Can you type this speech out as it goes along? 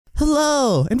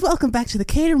Hello, and welcome back to the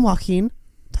Kate and Joaquin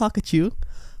Talk At You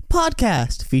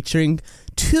podcast featuring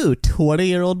two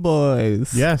 20-year-old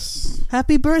boys. Yes.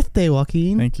 Happy birthday,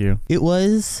 Joaquin. Thank you. It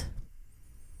was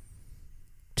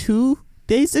 2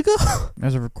 days ago?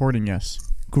 As of recording, yes.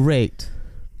 Great.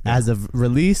 As of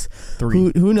release,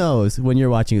 3. who knows when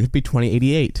you're watching? It could be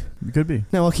 2088. It could be.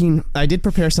 Now, Joaquin, I did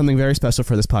prepare something very special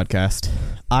for this podcast.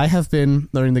 I have been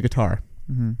learning the guitar,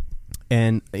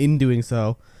 and in doing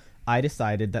so, I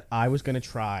decided that I was going to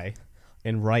try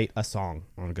and write a song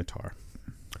on a guitar.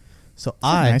 So It's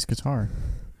a nice guitar.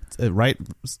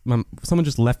 Someone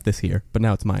just left this here, but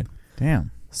now it's mine. Damn.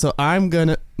 So I'm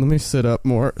gonna, let me sit up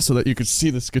more so that you can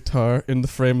see this guitar in the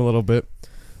frame a little bit.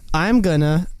 I'm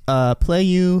gonna play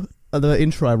you the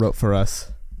intro I wrote for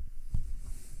us.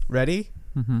 Ready?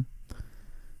 Are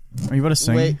you about to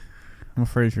sing? Wait. I'm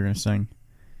afraid if you're going to sing.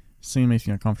 Singing makes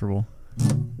me uncomfortable.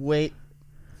 Wait.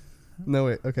 No,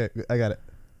 wait. Okay, I got it.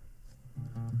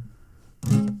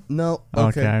 No.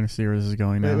 Okay, I see where this is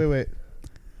going now. Wait.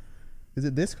 Is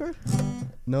it this card?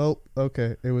 Nope.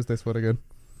 Okay, it was this one again.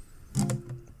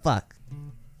 Fuck.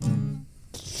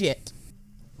 Shit.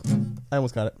 I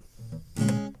almost got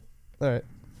it. Alright.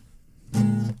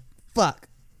 Fuck.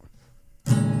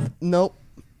 Nope.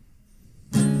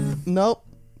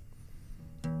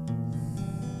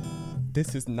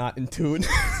 This is not in tune.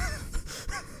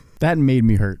 That made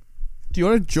me hurt. Do you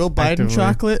want a Joe Biden Actively.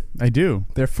 chocolate? I do.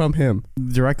 They're from him.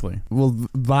 Directly. We'll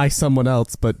buy someone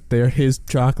else, but they're his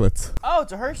chocolates. Oh,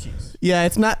 it's a Hershey's. Yeah,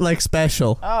 it's not like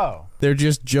special. Oh. They're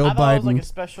just Joe I thought Biden. it was like a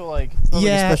special, like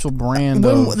Yeah. a special brand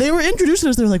When of... they were introducing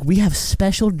us, they were like, we have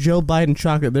special Joe Biden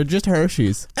chocolate. They're just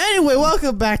Hershey's. Anyway,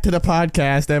 welcome back to the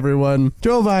podcast, everyone.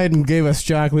 Joe Biden gave us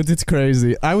chocolates. It's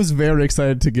crazy. I was very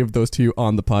excited to give those to you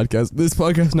on the podcast. This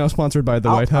podcast is now sponsored by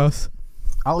the White House.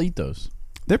 I'll eat those.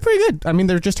 They're pretty good. I mean,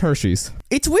 they're just Hershey's.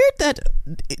 It's weird that...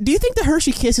 Do you think the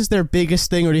Hershey Kiss is their biggest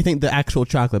thing, or do you think the actual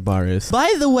chocolate bar is?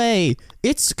 By the way,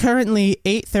 it's currently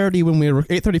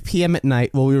 8:30 p.m. at night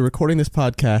while we were recording this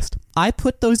podcast. I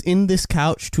put those in this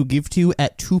couch to give to you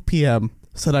at 2 p.m.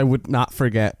 so that I would not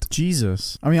forget.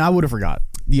 Jesus. I mean, I would have forgot.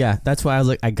 Yeah, that's why I was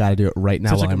like, I gotta do it right now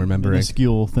Such while like I'm a remembering.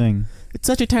 minuscule thing. It's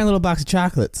such a tiny little box of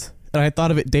chocolates. And I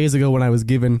thought of it days ago when I was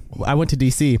I went to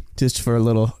D.C. just for a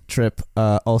little trip.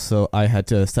 Also, I had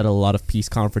to settle a lot of peace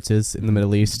conferences in the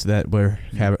Middle East that were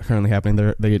currently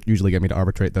happening. They usually get me to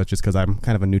arbitrate those just because I'm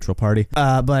kind of a neutral party.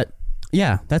 But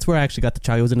yeah, that's where I actually got the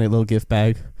chocolate. It was in a little gift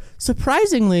bag.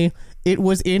 Surprisingly, it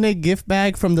was in a gift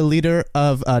bag from the leader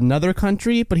of another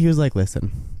country, but he was like,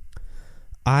 listen,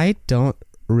 I don't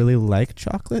really like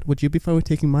chocolate. Would you be fine with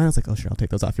taking mine? I was like, oh, sure, I'll take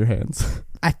those off your hands.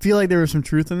 I feel like there was some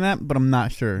truth in that, but I'm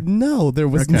not sure. No, there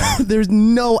was Okay. there's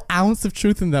no ounce of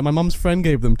truth in that. My mom's friend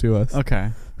gave them to us.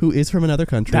 Okay. Who is from another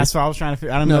country. That's what I was trying to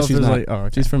figure. I don't No, know if she's there's not. like... Oh, okay.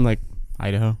 She's from like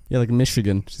Idaho. Yeah, like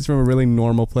Michigan. She's from a really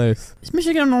normal place. Is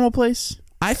Michigan a normal place?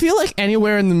 I feel like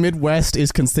anywhere in the Midwest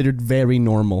is considered very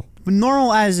normal. But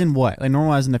normal as in what? Like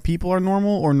normal as in the people are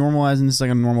normal, or normal as in it's like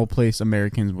a normal place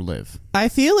Americans would live? I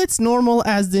feel it's normal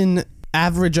as in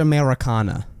average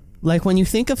Americana. Like when you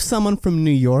think of someone from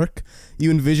New York, you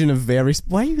envision a very...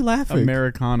 Why are you laughing?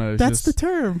 Americana is That's just... the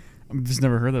term. I've just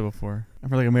never heard that before.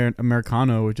 I've heard like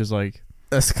Americano, which is like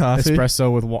That's coffee.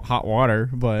 espresso with hot water,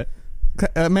 but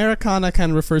Americana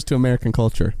kind of refers to American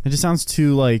culture. it just sounds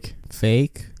too like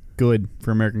Fake. good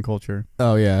for American culture.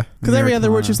 Oh, yeah. Because every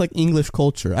other word's Americana. just like English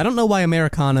culture. I don't know why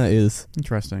Americana is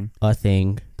Interesting. a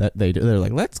thing that they do. They're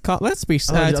like, let's be...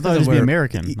 I thought it would just be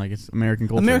American. Like it's American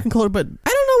culture. American culture, but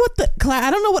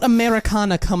I don't know what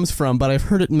Americana comes from, but I've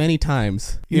heard it many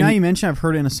times. You know how you mentioned I've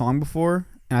heard it in a song before,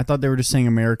 and I thought they were just saying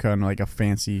America in like a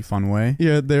fancy, fun way.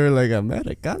 Yeah, they're like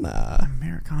Americana.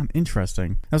 American.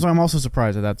 Interesting. That's why I'm also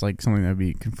surprised that that's like something that would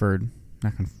be conferred.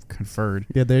 Not conferred.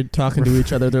 Yeah, they're talking to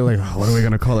each other. They're like, oh, what are we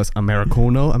going to call this?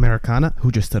 Americano? Americana?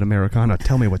 Who just said Americana?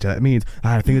 Tell me what that means.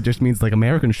 I think it just means like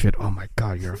American shit. Oh my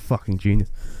God, you're a fucking genius.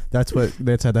 That's how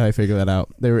I figured that out.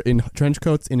 They were in trench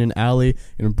coats in an alley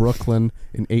in Brooklyn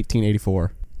in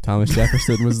 1884. Thomas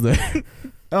Jefferson was there.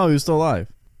 Oh, he was still alive.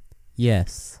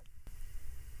 Yes.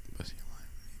 Was he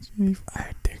alive?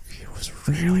 I think he was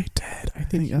really dead. I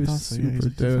think he I was thought so. Yeah, super he's a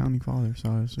dead. founding father. So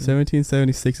I was,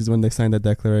 1776 is when they signed the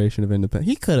Declaration of Independence.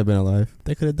 He could have been alive.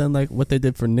 They could have done like what they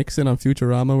did for Nixon on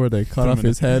Futurama, where they cut Put him off in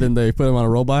his head and they put him on a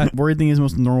robot. Where do you think is the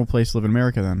most normal place to live in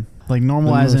America then? Like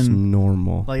normal The as most in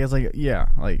normal. like it's like yeah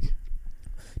like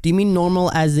Do you mean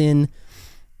normal as in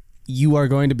you are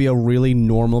going to be a really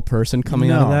normal person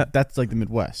coming out of that? That's like the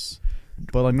Midwest.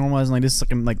 But like normal as in like this is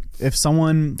like if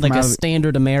someone from Like a out of-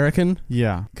 standard American?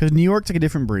 yeah, because New York's like a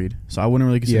different breed, so I wouldn't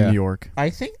really consider Yeah. New York. I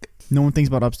think No one thinks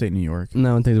about upstate New York.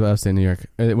 No one thinks about upstate New York.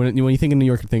 When you think of New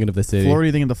York, you're thinking of the city. Florida,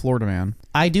 you think of the Florida man.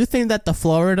 I do think that the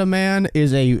Florida man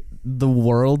is the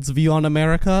world's view on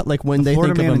America. Like when they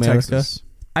Florida think of man in America. Texas.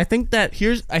 I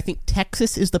think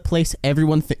Texas is the place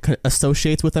everyone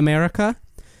associates with America.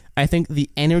 I think the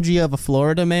energy of a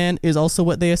Florida man is also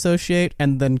what they associate,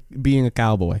 and then being a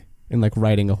cowboy and like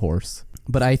riding a horse.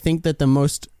 But I think that the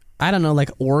most, I don't know, like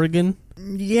Oregon.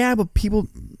 Yeah, but people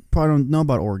probably don't know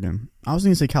about Oregon. I was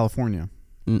going to say California.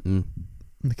 Mm-mm.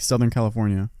 Like Southern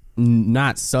California.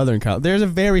 Not Southern Cal. There's a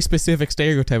very specific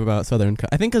stereotype about Southern Cal.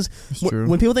 I think because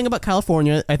when people think about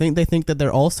California, I think they think that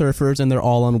they're all surfers and they're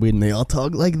all on weed and they all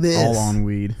talk like this. All on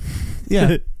weed.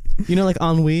 Yeah. You know, like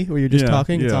ennui, where you're just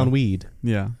talking? It's yeah. on weed.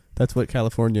 Yeah. That's what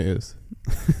California is.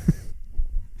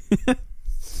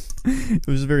 It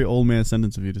was a very old man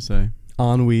sentence of you to say.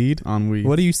 On weed? On weed.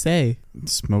 What do you say?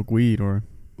 Smoke weed or...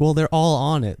 Well, they're all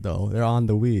on it, though. They're on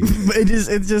the weed. But it's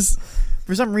just...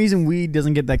 For some reason, weed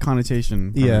doesn't get that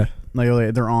connotation. Yeah. Like,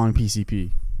 oh, they're on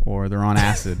PCP. Or they're on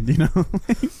acid, you know?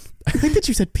 I think that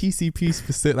you said PCP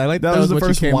specific. I like that was the what you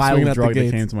first came wild swinging at the drug that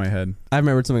gates. came to my head. I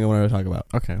remembered something I wanted to talk about.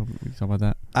 Okay, we can talk about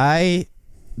that. I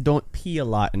don't pee a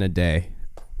lot in a day.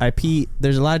 I pee.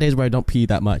 There's a lot of days where I don't pee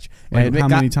that much. Like, And how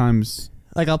many times...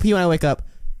 Like, I'll pee when I wake up.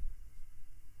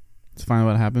 It's finally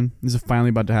about to happen? This is finally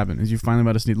about to happen. Is you finally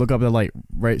about to sneeze? Look up at the light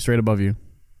right straight above you.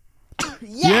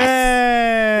 Yes!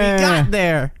 Yeah! We got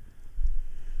there.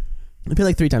 I pee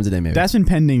like 3 times a day, maybe. That's been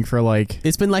pending for like...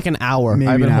 It's been like an hour. Maybe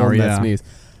I've been an hour, holding that yeah. sneeze.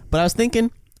 But I was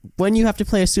thinking, when you have to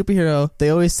play a superhero, they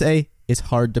always say it's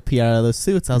hard to pee out of those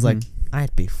suits. I was like,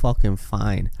 I'd be fucking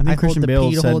fine. I think I'd Christian hold the Bale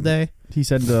pee the said- whole day. He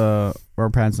said to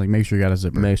Robert Pattinson, like, make sure you got a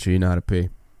zipper. Make sure you know how to pee.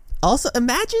 Also,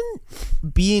 imagine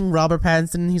being Robert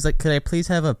Pattinson. He's like, could I please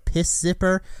have a piss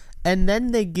zipper? And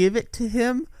then they give it to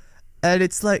him. And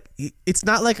it's like, it's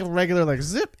not like a regular like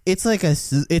zip. It's like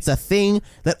it's a thing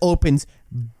that opens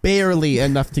barely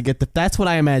enough to get that's what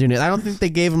I imagine it. I don't think they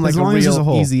gave him like As a long as there's real a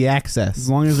hole. easy access. As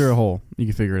long as there's a hole, you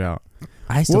can figure it out.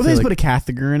 I still What if they feel just like put a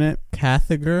catheter in it?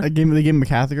 catheter. They gave him a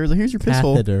catheter. Like, here's your piss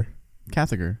hole. Catheter.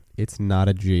 Catheter. It's not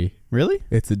a G. Really?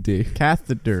 It's a D.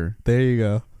 Catheter. There you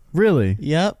go. Really?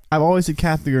 Yep. I've always said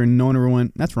catheter and no one ever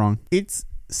went, that's wrong. It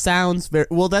sounds very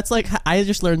well. That's like I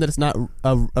just learned that it's not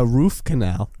a roof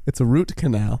canal. It's a root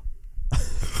canal.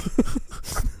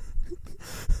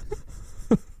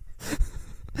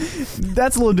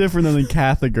 That's a little different than the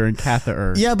catheter and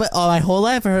catheter. Yeah, but my whole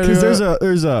life I heard Because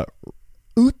there's a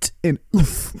oot and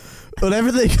oof.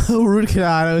 whenever they go root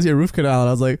canal, I always hear roof canal, and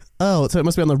I was like, oh, so it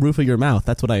must be on the roof of your mouth.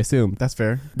 That's what I assumed. That's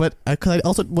fair. But because I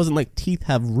also wasn't like teeth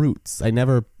have roots. I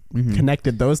never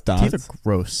connected those dots. Teeth are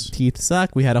gross. Teeth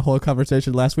suck. We had a whole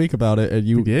conversation last week about it, and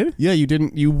You did? Yeah,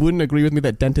 you wouldn't agree with me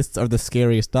that dentists are the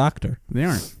scariest doctor. They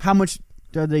aren't. How much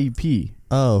do they pee?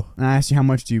 Oh, And I asked you how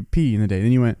much do you pee in the day.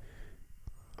 Then you went,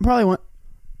 I probably went.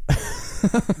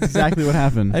 Exactly what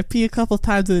happened. I pee a couple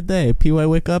times in a day. I pee when I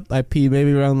wake up. I pee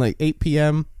maybe around like 8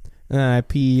 p.m. And I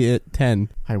pee at 10.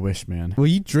 I wish, man. Well,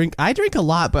 you drink. I drink a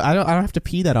lot, but I don't have to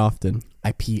pee that often.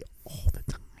 I pee all the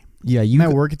time. Yeah, you. At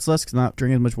work, it's less because I'm not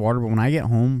drinking as much water. But when I get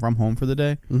home, if I'm home for the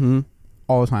day, Mm-hmm.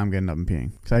 all the time I'm getting up and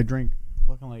peeing. Because I drink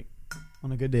fucking like,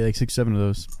 on a good day, like 6-7 of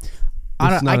those. I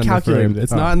calculated. calculated.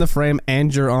 It's not in the frame,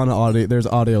 and you're on audio. There's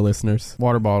audio listeners.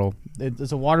 Water bottle.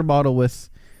 It's a water bottle with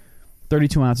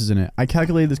 32 ounces in it. I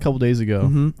calculated this a couple days ago.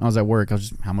 Mhm. I was at work. I was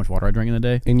just how much water I drank in a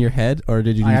day. In your head, or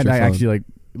did you use I your phone? actually like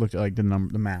looked at like the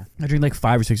math. I drink like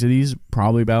 5 or 6 of these,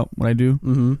 probably about what I do.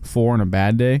 Mm-hmm. 4 on a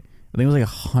bad day. I think it was like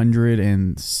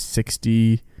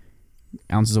 160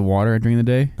 ounces of water I drink in a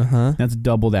day. Uh-huh. That's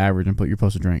double the average and what you're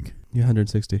supposed to drink. You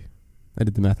 160. I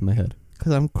did the math in my head.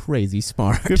 Because I'm crazy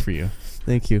smart. Good for you.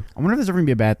 Thank you. I wonder if this is ever going to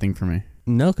be a bad thing for me.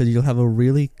 No, because you'll have a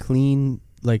really clean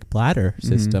like bladder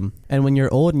system. And when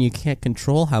you're old and you can't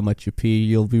control how much you pee,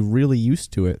 you'll be really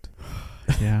used to it.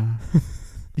 Yeah.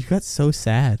 You got so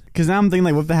sad. Because now I'm thinking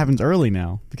like, what if that happens early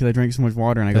now? Because I drank so much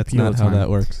water and I That's go pee all not the how time. that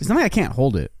works. It's not like I can't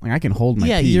hold it. Like I can hold my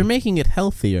Yeah, pee. you're making it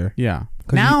healthier. Yeah.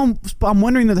 'Cause Now I'm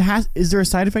wondering that is there a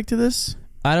side effect to this?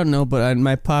 I don't know, but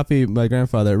my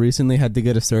grandfather, recently had to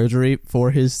get a surgery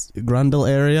for his grundle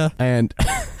area, and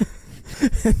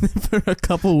for a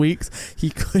couple weeks he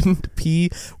couldn't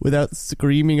pee without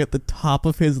screaming at the top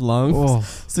of his lungs. Oh.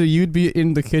 So you'd be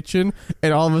in the kitchen,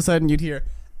 and all of a sudden you'd hear,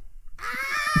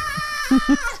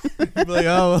 you'd be like,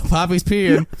 "Oh, Poppy's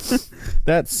peeing."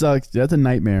 That sucks. That's a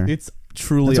nightmare. It's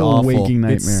truly That's a awful. waking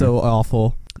It's nightmare. so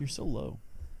awful. You're so low.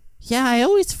 Yeah, I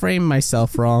always frame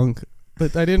myself wrong,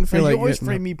 but I didn't feel you like always getting-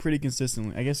 frame me pretty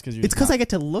consistently. I guess because you're. It's because I get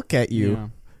to look at you. Yeah.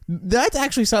 That's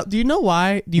actually so. Do you know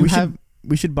why? Do you we have?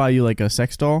 we should buy you like a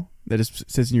sex doll that just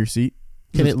sits in your seat.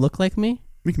 Can it look like me?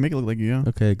 We can make it look like you. Yeah.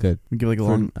 Okay, good. We give like a For-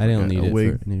 long. I don't like need a it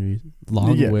wig. for any reason.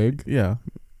 Long Yeah. wig. Yeah,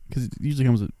 because it usually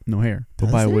comes with no hair. They'll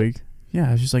Does buy a it? wig.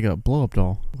 Yeah, it's just like a blow up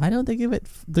doll. Why don't they give it?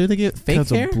 Do they give it fake That's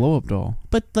hair? a blow up doll.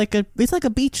 But it's like a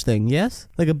beach thing, yes?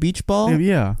 Like a beach ball.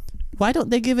 Yeah. Why don't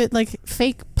they give it like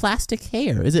fake plastic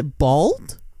hair? Is it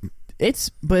bald?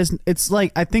 It's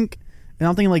like I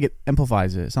don't think like it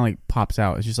amplifies it. It's not like pops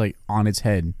out. It's just like on its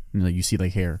head, and like you see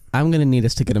like hair. I'm gonna need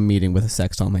us to get a meeting with a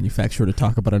sex doll manufacturer to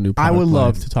talk about a new I product would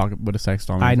love line. to talk with a sex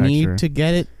doll I manufacturer. need to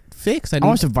get it fixed. I I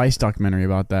watched need a Vice documentary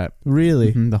about that.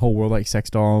 really. The whole world like sex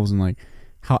dolls and like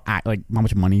how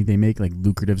much money they make, like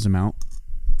lucrative amount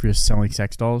for just selling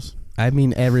sex dolls. I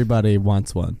mean, everybody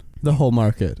wants one. The whole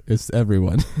market is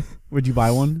everyone. Would you buy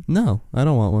one? No, I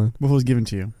don't want one. What if it was given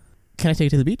to you? Can I take it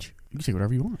to the beach? You can say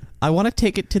whatever you want. I want to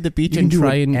take it to the beach You can and do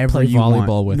try and whatever play you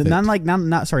volleyball want. with Not it. like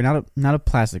not a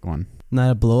plastic one, Not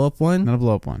a blow up one. not a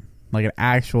blow up one, like an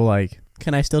actual like.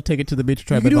 Can I still take it to the beach and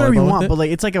try You to can play do whatever you volleyball want, with but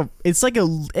like it's like a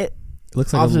it?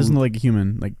 Looks like obviously a doesn't look like a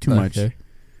human, like too much. Okay.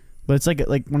 But it's like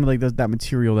one of like that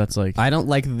material that's like I don't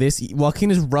like this. Joaquin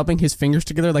is rubbing his fingers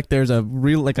together like there's a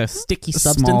real like a sticky a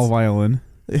substance. small violin.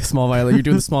 Small violin. You're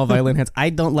doing the small violin hands. I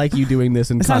don't like you doing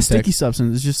this in It's not a context. sticky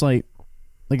substance. It's just like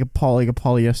a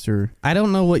polyester, I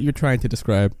don't know what you're trying to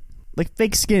describe. like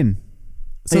fake skin.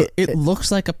 So it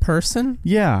looks like a person.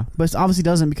 Yeah, but it obviously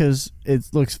doesn't because it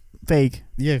looks fake.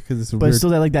 Yeah, because it's But it's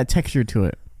still that like that texture to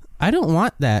it. I don't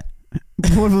want that.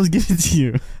 What if it was given to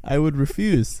you? I would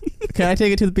refuse. Can I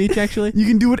take it to the beach? Actually, You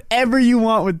can do whatever you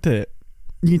want with it.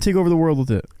 You can take over the world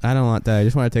with it. I don't want that. I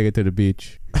just want to take it to the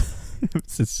beach.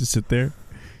 Just sit there,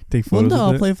 take Well, photos. no, I'll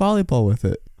with it. play volleyball with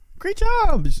it. Great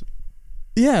job. Just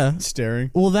Yeah.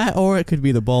 staring. Well, that or it could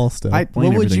be the ball stuff. I What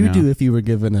blame would you everything do now. if you were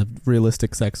given a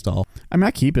realistic sex doll? I mean,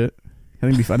 I keep it. I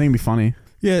think it'd be funny.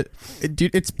 Yeah,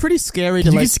 dude, it's pretty scary to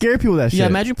You like. can scare people with that shit. Yeah,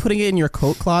 imagine putting it in your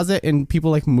coat closet and people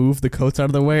like move the coats out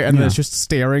of the way and then Yeah. it's just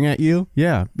staring at you.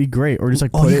 Yeah, be great. Or just like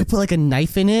Oh, put you it. could put like a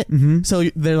knife in it, Mm-hmm. so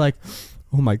they're like,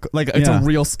 "Oh my god!" Like it's Yeah. a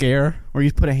real scare. Or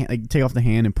you put a hand, like take off the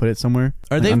hand and put it somewhere.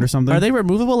 Are like, they under something? Are they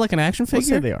removable like an action Let's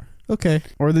say figure? they are. Okay.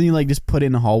 Or then you like just put it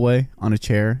in the hallway on a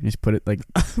chair. And just put it like.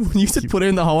 When you said put it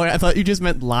in the hallway, I thought you just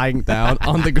meant lying down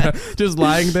on the ground, just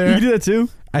lying You there. can do that too.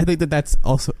 I think that's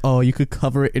also. Oh, you could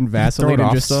cover it in Vaseline it and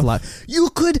off just stuff. slide. You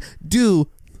could do.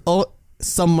 Oh,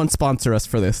 someone sponsor us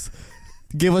for this.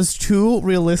 Give us 2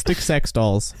 realistic sex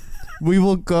dolls. We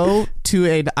will go to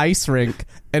an ice rink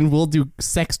and we'll do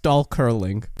sex doll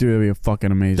curling. Dude, that'd be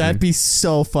fucking amazing. That'd be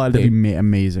so funny. That'd be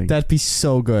amazing. That'd be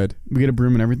so good. We get a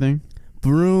broom and everything.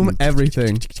 Broom,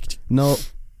 everything. No.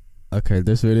 Okay,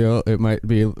 this video, it might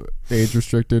be age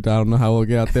restricted. I don't know how we'll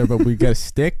get out there, but we get a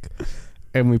stick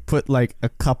and we put like a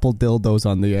couple dildos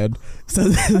on the end. So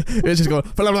it's just going.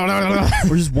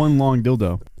 Or just one long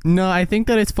dildo. No, I think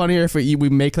that it's funnier if we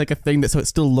make like a thing that so it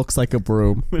still looks like a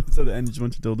broom. So the end is just a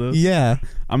bunch of dildos. Yeah.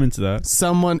 I'm into that.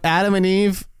 Someone, Adam and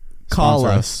Eve, call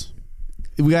Sponsor us.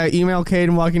 We got email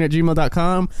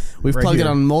cadenwalking@gmail.com. We've Right plugged it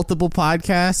here. on multiple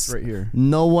podcasts. Right here.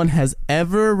 No one has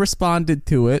ever responded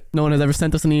to it. No one has ever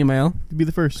sent us an email. You'd be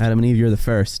the first. Adam and Eve, you're the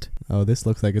first. Oh, this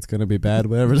looks like it's going to be bad.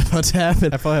 Whatever's about to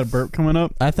happen. I felt I had a burp coming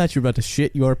up. I thought you were about to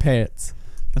shit your pants.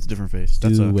 That's a different face.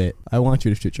 That's Do it. I want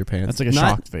you to shit your pants. That's like a not,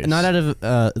 shocked face. Not out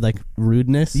of like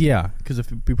rudeness. Yeah, because if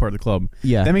it be part of the club.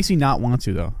 Yeah. That makes me not want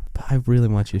to though. But I really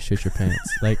want you to shit your pants.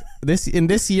 Like in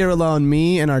this year alone,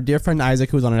 me and our dear friend Isaac,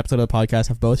 who was on an episode of the podcast,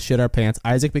 have both shit our pants.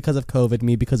 Isaac because of COVID,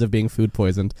 me because of being food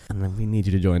poisoned. And then we need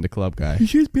you to join the club, guy. You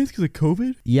shit his pants because of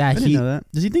COVID? Yeah, I didn't know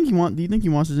that. Does he think do you think he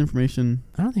wants his information?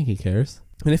 I don't think he cares.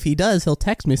 And if he does, he'll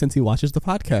text me since he watches the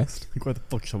podcast. Like, what the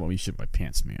fuck you talking about me shit my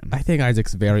pants, man? I think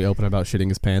Isaac's very open about shitting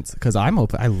his pants because I'm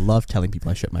open. I love telling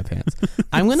people I shit my pants.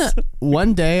 I'm gonna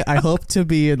one day. I hope to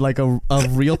be in like a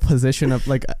real position of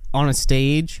like on a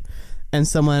stage, and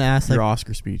someone asks like, Your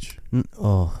Oscar speech.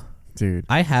 "Oh, Dude.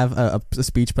 I have a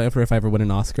speech plan for if I ever win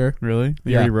an Oscar." Really?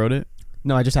 You Yeah. already wrote it?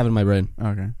 No, I just have it in my brain.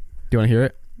 Okay. Do you want to hear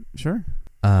it? Sure.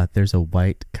 There's a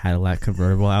white Cadillac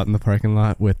convertible out in the parking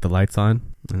lot with the lights on,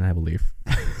 and I believe.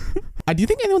 Do you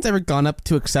think anyone's ever gone up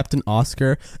to accept an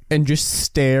Oscar and just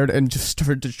stared and just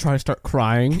started to try to start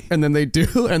crying, and then they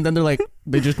do, and then they're like,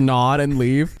 they just nod and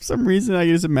leave? For some reason, I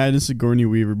just imagine Sigourney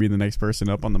Weaver being the next person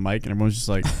up on the mic, and everyone's just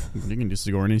like, you can do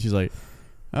Sigourney. She's like,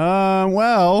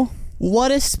 well.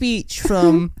 What a speech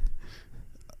from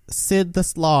Sid the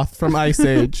Sloth from Ice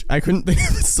Age. I couldn't think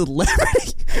of a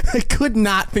celebrity. I could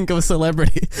not think of a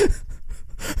celebrity.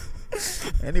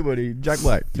 Anybody. Jack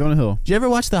Black. Jonah Hill. Did you ever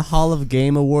watch the Hall of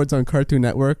Game Awards on Cartoon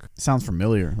Network? Sounds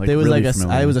familiar. Like There was really like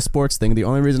familiar. it was a sports thing. The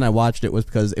only reason I watched it was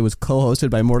because it was co-hosted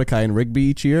by Mordecai and Rigby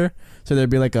each year. So there'd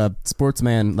be like a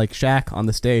sportsman like Shaq on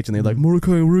the stage, and they'd like,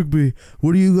 Mordecai and Rigby,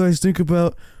 what do you guys think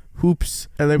about hoops?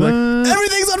 And they'd be like,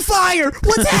 everything's on fire.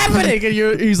 What's happening?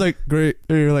 And he's like, great.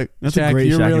 And you're like, That's a Shaq, great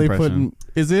you're Shaq really impression. putting.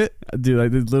 Is it? Dude, I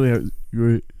did literally have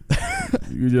great.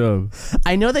 Good job.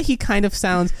 I know that he kind of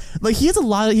sounds like he has a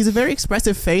lot of. He's a very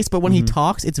expressive face, but when he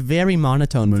talks, it's very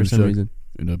monotone for some reason.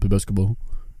 And I play basketball.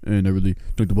 And I really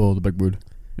took the ball to the backboard.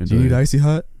 And Do you need icy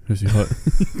hot? Icy hot.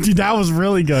 Dude, that was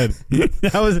really good.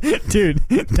 That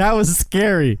was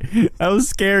scary. That was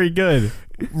scary good.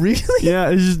 Really? Yeah,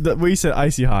 it's just the way you said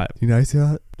icy hot. You need icy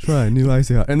hot? Try new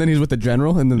icy hot. And then he's with the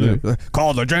general, and then Yeah. they're like,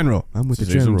 call the general. I'm with the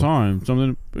general. Time.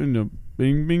 Something,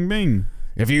 bing, bing, bing.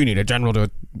 If you need a general to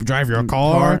drive your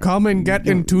car, come and get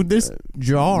into this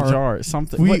jar. Jar,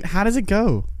 something. Wait, how does it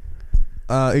go?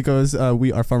 It goes,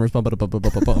 we are farmers. Bum, bum, bum, bum,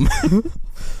 bum, bum.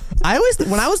 I always,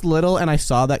 when I was little and I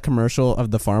saw that commercial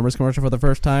of the farmers commercial for the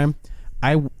first time,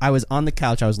 I was on the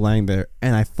couch, I was laying there,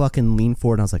 and I fucking leaned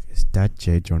forward and I was like, is that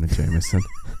J. Jonah Jameson?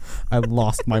 I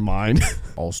lost my mind.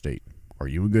 Allstate. Are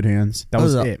you in good hands? That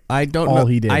was it. I don't All know.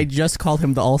 he did. I just called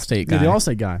him the Allstate guy. Yeah, the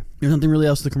Allstate guy. There's nothing really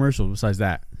else to the commercial besides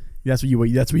that. That's what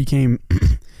you came.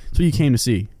 That's what you came to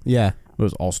see. Yeah. It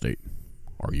was Allstate.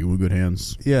 Are you in good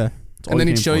hands? Yeah. all And then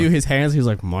he he'd came show for. you his hands. He was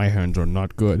like, my hands are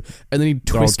not good. And then he'd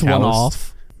They're all twist one calloused.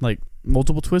 off. Like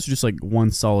multiple twists, or just like one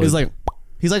solid.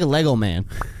 He's like a Lego man.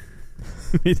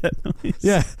 made that noise.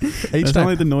 Yeah. That's Each not time.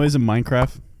 like the noise in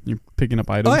Minecraft. You're picking up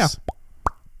items. Oh, yeah.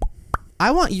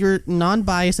 I want your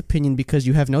non-biased opinion because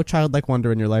you have no childlike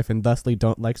wonder in your life and thusly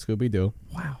don't like Scooby-Doo.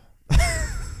 Wow.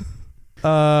 I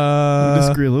Uh,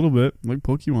 disagree a little bit. Like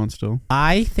Pokemon still.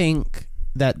 I think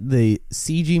that the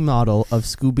CG model of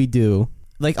Scooby-Doo,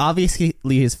 like obviously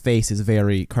his face is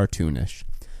very cartoonish,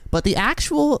 but the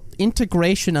actual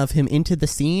integration of him into the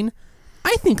scene,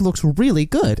 I think looks really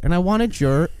good. And I wanted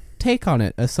your take on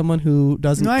it as someone who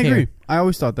doesn't No, I care. agree. I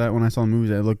always thought that when I saw the movies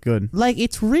that it looked good. Like,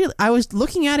 it's really... I was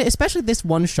looking at it, especially this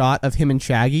one shot of him and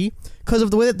Shaggy, because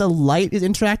of the way that the light is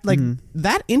interacting. Like,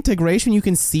 that integration, you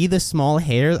can see the small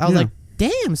hairs. I was Yeah. like,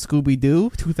 damn,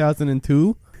 Scooby-Doo,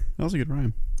 2002. That was a good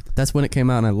rhyme. That's when it came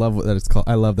out, and I love what that it's called.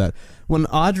 I love that. When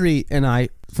Audrey and I,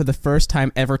 for the first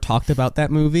time ever, talked about that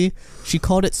movie, she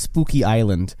called it Spooky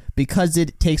Island, because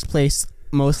it takes place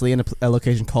mostly in a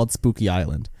location called Spooky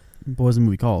Island. What was the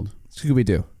movie called?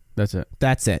 Scooby-Doo. That's it.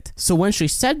 That's it. So when she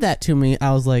said that to me,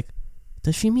 I was like,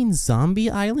 does she mean Zombie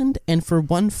Island? And for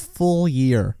one full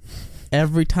year,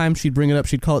 every time she'd bring it up,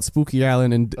 she'd call it Spooky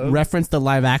Island and reference the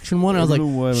live action one. I was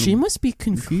like, she must be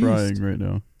confused. Crying right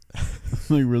now. I'm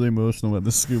like really emotional about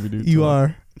the Scooby-Doo. You talk.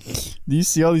 are. Do you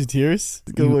see all these tears?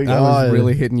 I was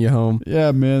really hitting you home.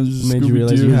 Yeah, man. It made you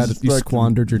realize you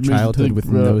squandered your childhood with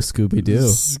no Scooby-Doo.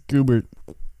 Scoobert.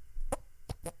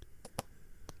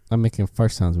 I'm making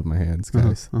fart sounds with my hands,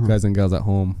 guys. Uh-huh. Guys and gals at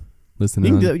home You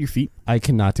listening. can do that with your feet. I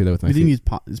cannot do that with my You think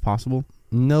feet. it's possible?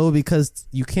 No, because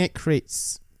you can't create...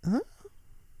 Huh?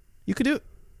 You could do it.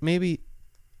 Maybe...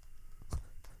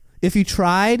 If you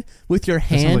tried with your sounds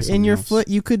hand like in your something else. foot,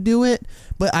 you could do it.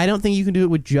 But I don't think you can do it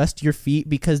with just your feet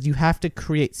because you have to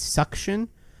create suction.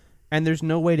 And there's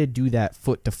no way to do that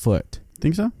foot to foot.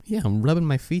 Think so? Yeah, I'm rubbing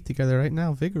my feet together right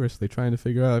now vigorously, trying to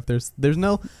figure out if there's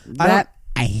no...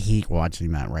 I hate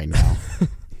watching that right now.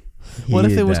 What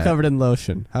if it was covered in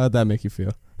lotion? How would that make you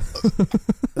feel?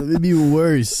 It'd be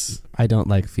worse. I don't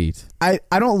like feet. I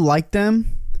don't like them,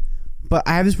 but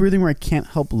I have this weird thing where I can't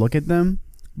help look at them.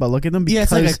 But look at them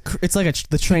because Yeah, it's like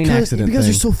the train accident because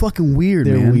thing. they're so fucking weird.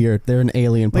 They're man. weird. They're an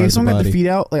alien part Like if of the someone got body. the feet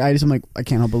out, like I'm like I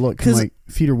can't help but look. 'Cause 'Cause- like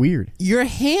feet are weird. Your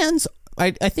hands,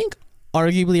 I think,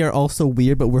 arguably are also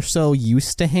weird, but we're so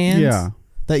used to hands Yeah.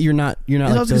 that you're not And like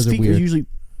also those are feet are weird. usually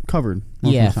covered.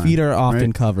 most Yeah, of the time, feet are often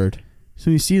right? covered. So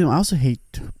when you see them, I also hate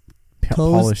Toes?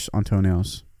 polish on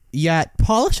toenails. Yeah,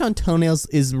 polish on toenails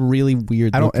is really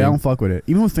weird. I don't looking. fuck with it.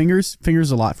 Even with fingers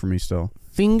is a lot for me still.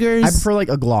 Fingers. I prefer like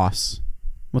a gloss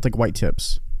with like white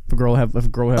tips. If a girl have Oh, yeah.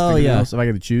 fingernails, if I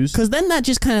get to choose. Because then that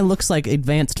just kind of looks like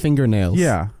advanced fingernails.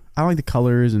 Yeah. I like the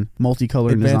colors and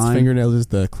multicolored Advanced design. fingernails is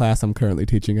the class I'm currently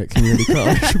teaching at community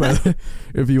college. By the way,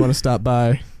 if you want to stop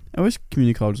by. I wish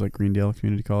community college was like Greendale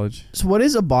Community College. So what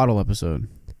is a bottle episode?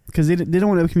 Because they don't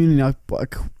want to have a community. I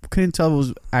couldn't tell if it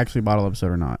was actually a bottle episode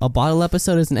or not. A bottle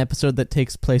episode is an episode that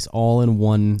takes place all in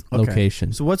one Okay.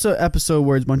 location. So what's an episode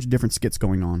where it's a bunch of different skits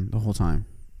going on the whole time?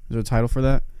 Is there a title for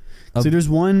that? A- So there's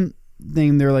one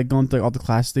thing they're like going through all the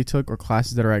classes they took or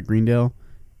classes that are at Greendale.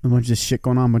 A bunch of this shit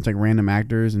going on, a bunch of like random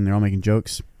actors, and they're all making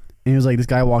jokes. And it was like this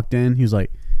guy walked in. He was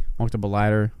like, walked up a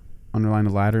ladder, underlined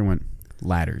a ladder and went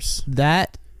ladders.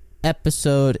 That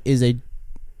episode is a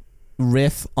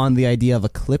riff on the idea of a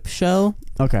clip show,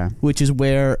 Okay. which is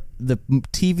where the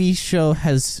TV show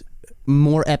has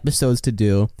more episodes to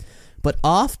do, but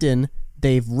often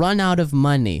they've run out of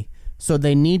money. So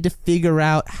they need to figure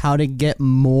out how to get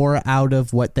more out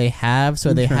of what they have.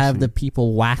 So they have the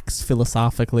people wax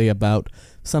philosophically about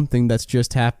something that's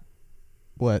just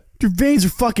What? Your veins are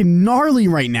fucking gnarly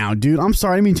right now, dude. I'm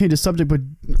sorry, I didn't mean to change the subject, but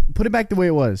put it back the way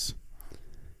it was.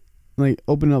 Like,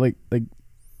 open it up, like,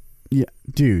 yeah,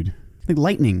 dude. Like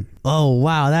lightning. Oh,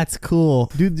 wow, that's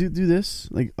cool. Do this,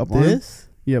 like up This? on.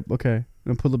 Yep. Okay.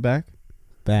 And pull it back.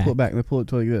 Back. Pull it back. Then pull it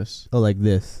to like this. Oh, like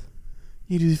this.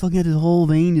 You dude, fucking had this whole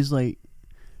vein is like.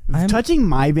 Touching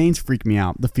my veins freak me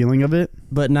out. The feeling of it.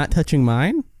 But not touching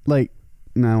mine? Like,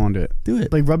 no, I don't want to do it. Do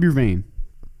it. Like, rub your vein.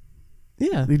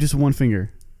 Yeah. Like, just one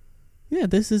finger. Yeah,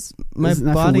 this is my Doesn't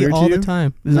that feel body weird to all the you?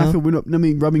 time. Does that feel weird? No, I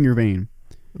mean, rubbing your vein.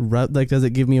 Like, does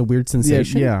it give me a weird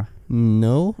sensation? Yeah.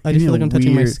 No. I Give just me feel a like I'm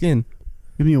touching my weird- skin.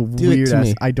 Give me a Do it weird to ass.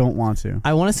 me. I don't want to.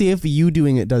 I want to see if you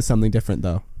doing it does something different,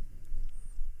 though.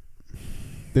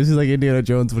 This is like Indiana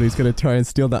Jones when he's going to try and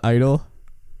steal the idol.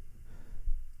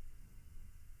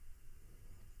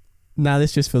 Nah,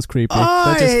 this just feels creepy.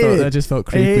 Oh, That just felt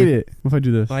I creepy. hate it. What if I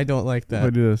do this? I don't like What if I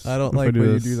that. do this? I don't What if like do when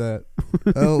you this? do that.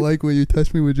 I don't like when you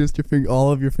touch me with just your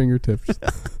all of your fingertips.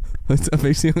 That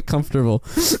makes me uncomfortable.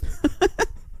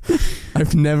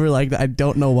 I've never liked that. I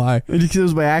don't know why. Because it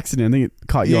was by accident. I think it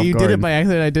caught you Yeah, off you guard. did it by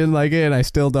accident. I didn't like it, and I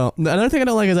still don't. Another thing I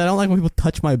don't like is I don't like when people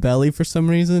touch my belly for some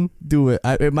reason. Do it.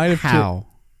 It might have. How?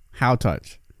 How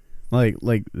touch? Like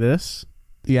this?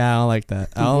 Yeah, I don't like that.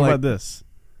 I don't What like about this?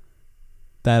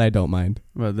 that. I don't mind.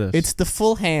 What about this? It's the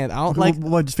full hand. I don't like like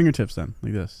what? Just fingertips then,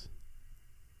 like this.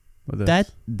 What this?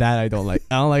 that. That I don't like.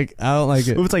 I don't like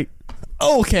it. What if it's like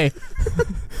Oh, okay.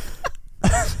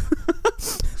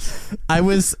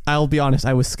 I'll be honest,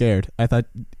 I was scared. I thought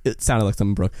it sounded like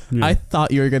something broke. Yeah. I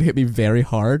thought you were going to hit me very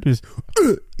hard. Just,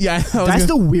 Yeah. that's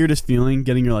the weirdest feeling,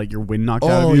 getting your wind knocked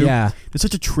out Oh, of you. yeah. It's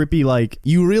such a trippy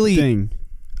You really... thing.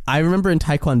 I remember in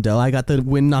Taekwondo, I got the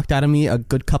wind knocked out of me a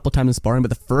good couple times in sparring, but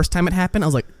the first time it happened, I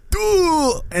was like,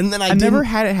 "Ugh!" And then I never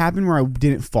had it happen where I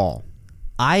didn't fall.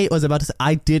 I was about to say,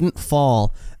 I didn't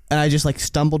fall, and I just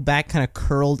stumbled back, kind of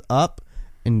curled up,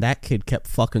 and that kid kept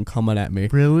fucking coming at me.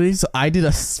 Really? So I did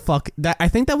I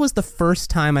think that was the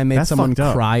first time I made That's someone fucked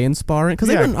up. cry in sparring, because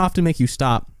they Yeah. wouldn't often make you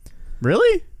stop.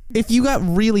 Really? If you got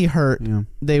really hurt, Yeah.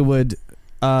 they would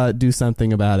do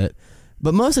something about it.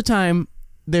 But most of the time,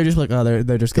 they're just like, oh,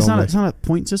 they're just going. It's not a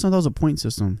point system. I thought it was a point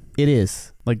system. It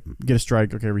is. Like, get a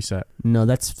strike. Okay, reset. No,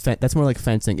 that's more like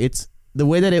fencing. It's the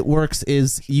way that it works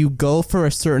is you go for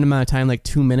a certain amount of time, like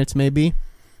 2 minutes maybe,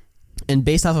 and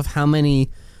based off of how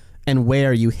many and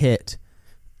where you hit,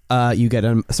 you get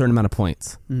a certain amount of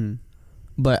points. Mm.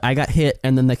 But I got hit,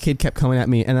 and then the kid kept coming at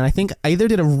me, and then I think I either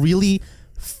did a really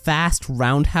fast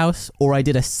roundhouse or I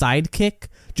did a side kick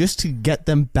just to get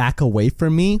them back away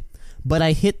from me. But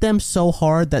I hit them so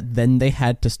hard that then they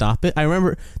had to stop it. I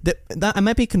remember that I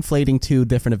might be conflating two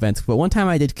different events, but one time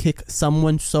I did kick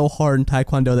someone so hard in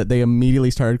Taekwondo that they immediately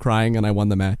started crying, and I won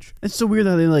the match. It's so weird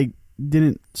that they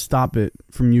didn't stop it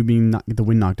from you being get the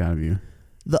wind knocked out of you.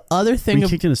 The other Were thing, you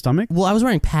kicked in the stomach? well, I was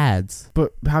wearing pads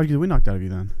But how did you get the wind knocked out of you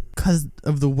then? because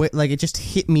of the way, it just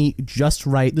hit me just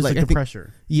right. Just I the think-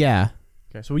 pressure. Yeah.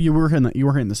 Okay, so you were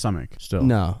hitting the stomach still.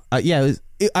 No. Yeah.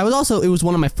 It was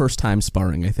one of my first times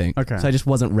sparring, I think. Okay. So I just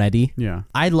wasn't ready. Yeah.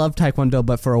 I love Taekwondo,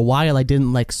 but for a while I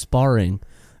didn't like sparring.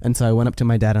 And so I went up to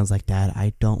my dad and I was like, Dad,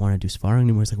 I don't want to do sparring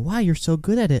anymore. He's like, why? You're so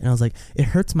good at it. And I was like, it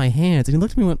hurts my hands. And he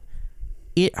looked at me and went,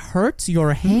 it hurts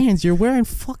your hands. You're wearing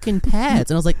fucking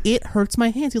pads. And I was like, it hurts my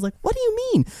hands. He's like, what do you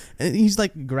mean? And he's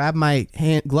like, grab my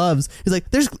gloves. He's like,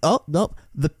 oh, no,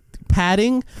 the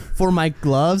padding for my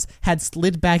gloves had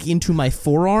slid back into my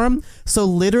forearm. So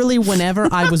literally whenever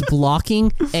I was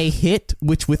blocking a hit,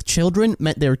 which with children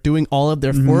meant they're doing all of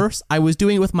their force, I was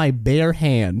doing it with my bare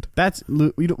hand. That's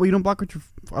you don't block with your.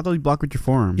 I thought you block with your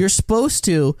forearm. You're supposed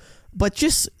to, but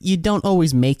just you don't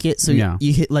always make it. So Yeah.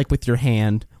 you hit with your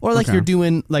hand, or Okay. you're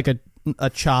doing a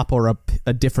chop or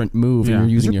a different move, and you're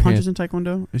using Is there your punches hand. in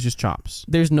Taekwondo? It's just chops.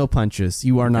 There's no punches.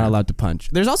 You are not Okay. allowed to punch.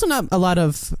 There's also not a lot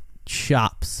of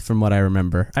chops from what I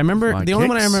remember. I remember Like the only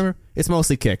one I kicks? remember it's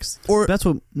mostly kicks. Or That's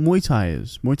what Muay Thai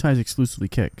is. Muay Thai is exclusively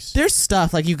kicks. there's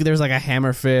stuff there's a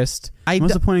hammer fist.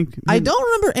 What's the point? I don't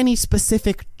remember any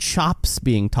specific chops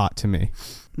being taught to me.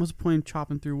 What's the point of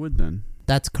chopping through wood then?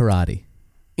 That's karate.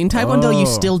 In Taekwondo, you Oh.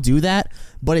 still do that,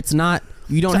 but it's not.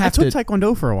 You don't I have took to.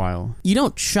 Taekwondo for a while. You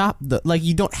don't chop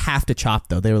you don't have to chop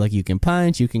though. They were like, you can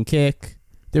punch, you can kick.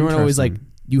 They weren't always like, Interesting.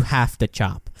 you have to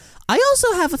chop. I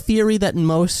also have a theory that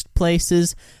most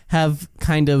places have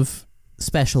kind of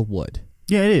special wood.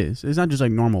 Yeah, it is. It's not just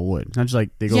like normal wood. It's not just like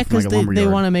they go from like a they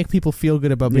lumberyard. want to make people feel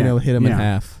good about being Yeah, able to hit them in yeah.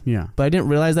 half. Yeah. But I didn't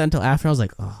realize that until after. I was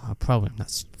like, oh, I'm probably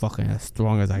not fucking as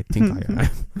strong as I think I am.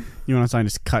 You want to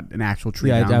just cut an actual tree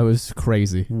Yeah, down? I was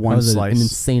crazy. One I was slice. an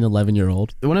insane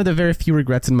 11-year-old. One of the very few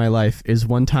regrets in my life is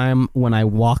one time when I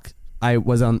went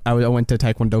to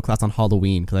Taekwondo class on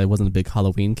Halloween because I wasn't a big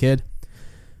Halloween kid,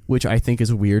 which I think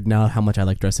is weird now how much I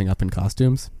like dressing up in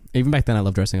costumes. Even back then, I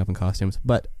loved dressing up in costumes.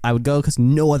 But I would go because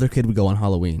no other kid would go on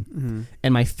Halloween. Mm-hmm.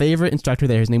 And my favorite instructor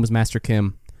there, his name was Master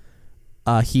Kim.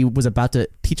 He was about to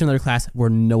teach another class where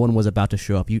no one was about to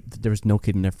show up. There was no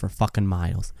kid in there for fucking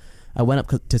miles. I went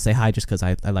up to say hi just because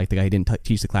I liked the guy. He didn't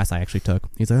teach the class I actually took.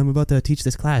 He's like, I'm about to teach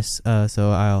this class,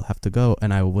 so I'll have to go.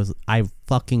 And I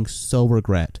fucking so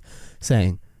regret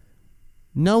saying,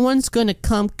 no one's gonna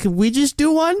come. Can we just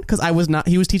do one? Because I was not.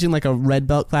 He was teaching like a red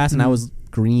belt class, and I was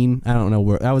green. I don't know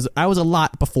where. I was a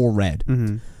lot before red.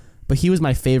 Mm-hmm. But he was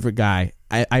my favorite guy.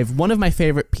 I've one of my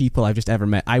favorite people I've just ever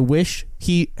met. I wish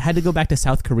he had to go back to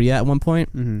South Korea at one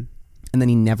point, Mm-hmm. and then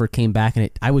he never came back, and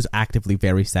I was actively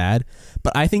very sad.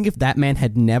 But I think if that man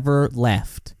had never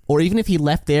left, or even if he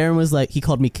left there and was like, he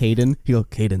called me Caden. He go,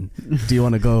 Caden, do you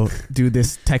want to go do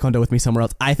this Taekwondo with me somewhere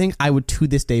else? I think I would to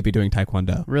this day be doing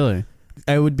Taekwondo. Really?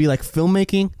 I would be like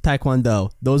filmmaking,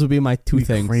 Taekwondo. Those would be my two Be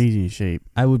things. Crazy shape.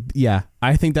 I would, yeah.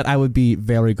 I think that I would be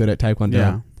very good at Taekwondo.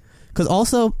 Yeah. Because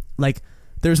also, like,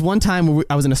 there's one time where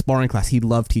I was in a sparring class. He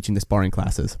loved teaching the sparring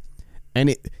classes.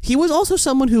 And he was also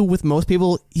someone who, with most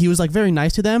people, he was, like, very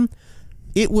nice to them.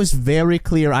 It was very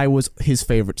clear I was his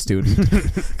favorite student.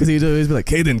 Because he'd always be like,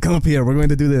 Caden, come up here. We're going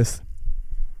to do this.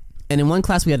 And in one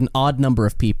class, we had an odd number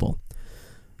of people.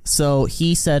 So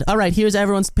he said, all right, here's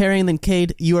everyone's pairing. Then,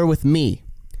 Cade, you are with me.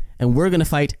 And we're going to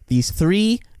fight these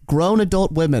 3 grown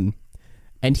adult women.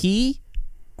 And he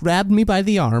grabbed me by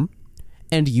the arm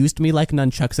and used me like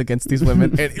nunchucks against these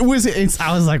women. And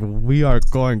I was like, we are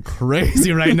going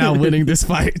crazy right now winning this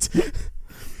fight.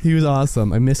 He was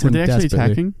awesome. I miss Were him they actually desperately.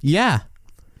 attacking? Yeah.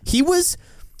 He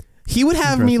would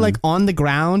have me like on the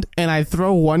ground and I'd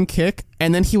throw one kick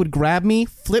and then he would grab me,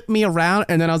 flip me around,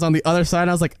 and then I was on the other side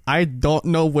and I was like, I don't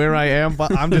know where I am,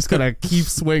 but I'm just going to keep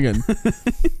swinging.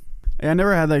 I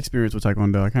never had that experience with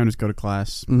Taekwondo. I kind of just go to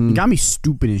class. Mhm. It got me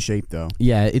stupid in shape, though.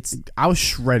 Yeah, it's I was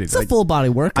shredded. a full body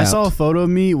workout. I saw a photo of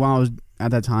me while I was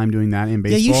at that time doing that in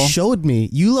baseball. Yeah, you showed me.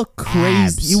 You look crazy.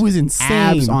 Abs. It was insane.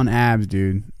 Abs on abs,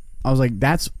 dude. I was like,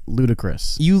 that's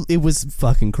ludicrous. It was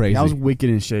fucking crazy. I was wicked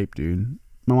in shape, dude.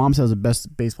 My mom said I was the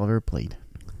best baseball I've ever played.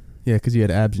 Yeah, because you had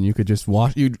abs and you could just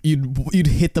wash. You'd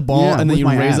hit the ball Yeah, and then with you'd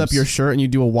my raise abs. up your shirt and you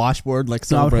do a washboard like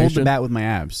So I would celebration. hold the bat with my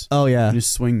abs. Oh yeah, And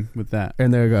just swing with that.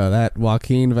 and there you go. That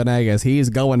Joaquin Venegas, he's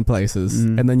going places.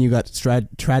 Mm. And then you got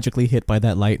tragically hit by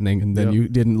that lightning, and then Yep. you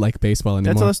didn't like baseball Did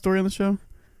I anymore. tell that story on the show?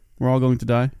 We're all going to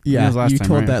die? That Yeah, was last you time,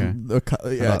 told right? that. Okay.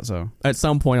 I Yeah, thought so. at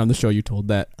some point on the show, you told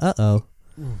that.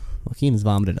 Joaquin has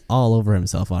vomited all over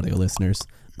himself, audio listeners.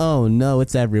 Oh no,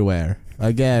 it's everywhere.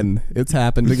 Again, it's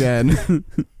happened again.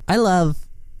 I love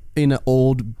in an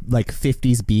old like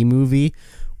 50s B movie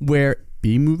where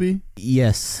B movie?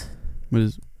 yes, What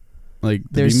is like the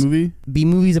There's- B movie? B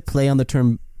movie is a play on the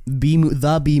term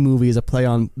the B movie is a play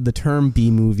on the term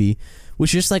B movie, which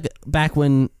is just like back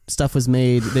when stuff was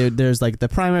made. There's like the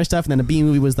primary stuff, and then a B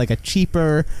movie was like a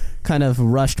cheaper kind of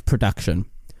rushed production.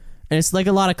 And it's like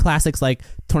a lot of classics like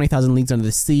 20,000 Leagues Under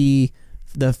the Sea,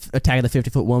 the Attack of the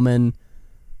 50-Foot Woman.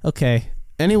 Okay.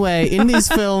 Anyway, in these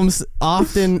films,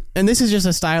 often, and this is just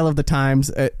a style of the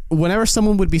times, whenever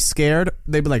someone would be scared,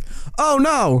 they'd be like, oh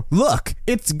no, look,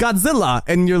 it's Godzilla.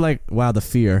 And you're like, wow, the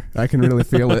fear. I can really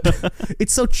feel it.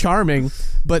 It's so charming,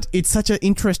 but it's such an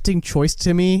interesting choice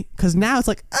to me, because now it's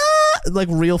like, like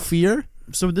real fear.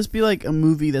 So would this be like a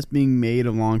movie that's being made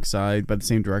alongside by the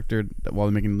same director while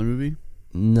they're making the movie?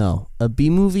 No, a B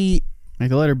movie. Like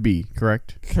the letter B,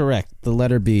 correct? Correct, the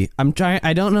letter B. I'm trying.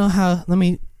 I don't know how.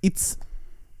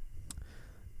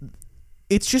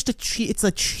 It's just it's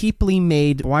a cheaply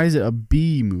made. Why is it a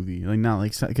B movie? Like not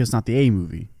like because it's not the A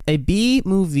movie. A B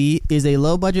movie is a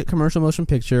low budget commercial motion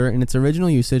picture in its original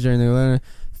usage, and the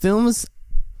films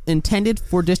intended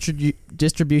for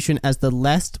distribution as the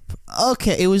less.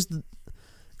 Okay,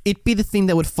 it'd be the thing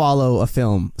that would follow a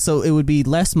film. So it would be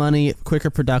less money, quicker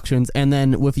productions, and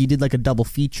then if you did like a double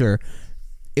feature,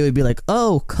 it would be like,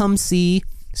 oh, come see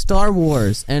Star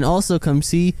Wars, and also come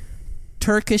see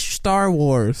Turkish Star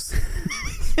Wars.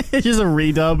 It's just a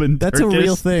redub and That's a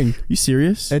real thing. You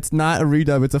serious? It's not a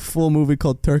redub. It's a full movie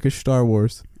called Turkish Star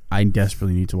Wars. I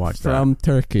desperately need to watch that. From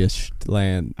Turkish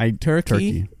land.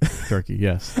 Turkey? Turkey,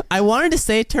 yes. I wanted to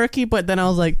say Turkey, but then I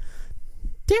was like,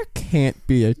 there can't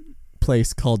be a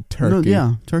place called Turkey. No,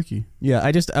 yeah, Turkey. Yeah,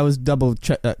 I was not double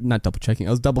checking.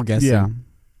 I was double guessing. Yeah.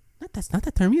 That's not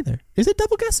that term either. Is it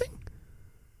double guessing?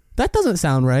 That doesn't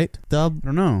sound right. I don't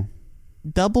know.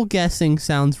 Double guessing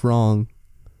sounds wrong.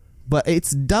 But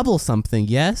it's double something,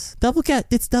 yes?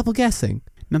 It's double guessing.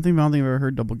 I don't think I've ever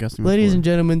heard double guessing Ladies before. and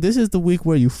gentlemen, this is the week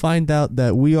where you find out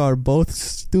that we are both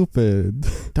stupid.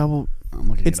 I'm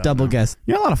looking It's it up double now. guess.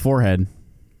 You got a lot of forehead.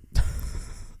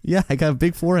 Yeah, I got a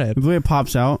big forehead. The way it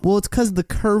pops out. Well, it's because the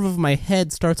curve of my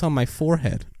head starts on my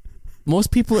forehead. Most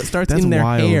people, it starts That's in their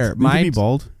wild. hair. You could be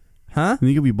bald. Huh?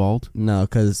 You could be bald. No,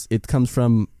 because it comes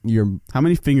from your How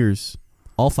many fingers?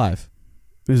 all 5.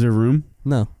 Is there room?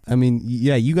 No, I mean,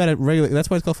 yeah, you got it regular. That's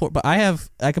why it's called forehead. But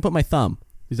I can put my thumb.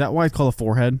 Is that why it's called a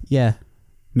forehead? Yeah.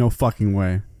 No fucking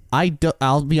way.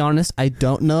 I'll be honest, I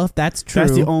don't know if that's true.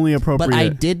 That's the only appropriate. But I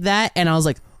did that, and I was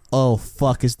like, oh,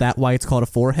 fuck, is that why it's called a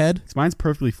forehead? Mine's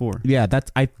perfectly 4. Yeah,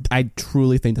 I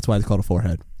truly think that's why it's called a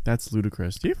forehead. That's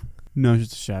ludicrous. Do you? No, it's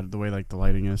just a shadow. The way like the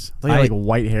lighting is. I I- like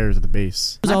white hairs at the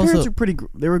base. There's My also- parents are pretty.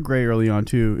 They were gray early on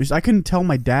too. I couldn't tell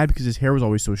my dad because his hair was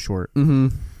always so short. Mm-hmm.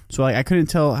 So like I couldn't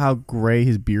tell how gray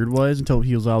his beard was until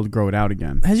he was able to grow it out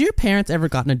again. Has your parents ever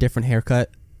gotten a different haircut?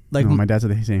 Like, No, my dad's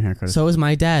had the same haircut. so is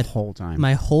my dad. the whole time.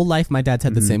 My whole life, my dad's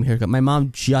had the Mhm. same haircut. My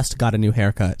mom just got a new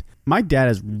haircut. My dad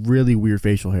has really weird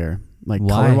facial hair, like Why?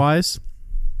 color wise,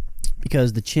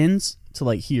 because the chins to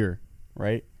like here,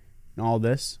 right, and all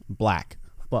this black,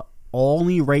 but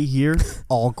only right here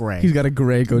all gray. He's got a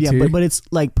gray goatee. Yeah, but it's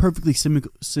like perfectly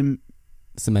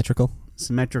Symmetrical.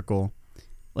 symmetrical.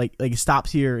 Like it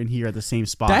stops here and here at the same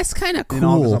spot. That's kind of and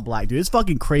all of it's cool. all black, dude. It's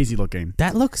fucking crazy looking.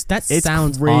 It's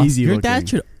sounds crazy awesome. Your looking. dad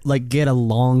should like get a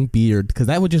long beard because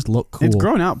that would just look cool. It's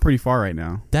grown out pretty far right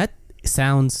now. That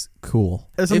sounds cool.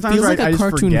 It Sometimes feels I like a just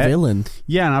cartoon forget. villain.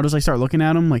 Yeah, and I'll just like start looking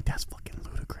at him like that's fucking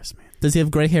ludicrous, man. Does he have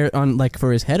gray hair on like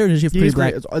for his head or does he have Yeah, pretty he's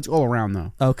black? gray. It's all around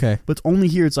though, Okay. but it's only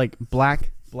here. It's like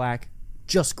black,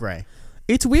 just gray.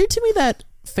 It's weird to me that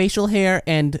facial hair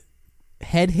and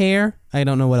head hair, I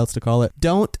don't know what else to call it,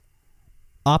 don't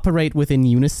operate within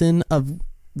unison of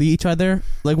each other.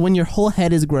 Like when your whole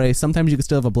head is gray, sometimes you can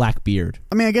still have a black beard.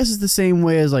 I mean, I guess it's the same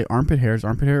way as like armpit hair. Does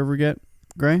armpit hair ever get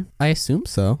gray? I assume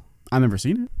so. I've never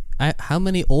seen it. How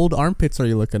many old armpits are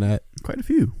you looking at? Quite a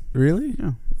few. Really?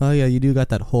 Yeah. Oh yeah, you do got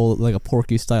that hole, like a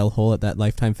Porky style hole at that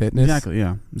Lifetime Fitness. Exactly.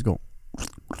 Yeah. Let's go.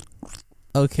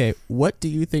 Okay, what do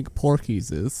you think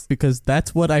Porky's is? Because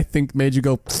that's what I think made you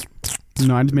go.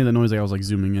 No, I just made that noise like I was like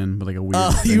zooming in, but like a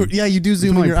weird. thing. You do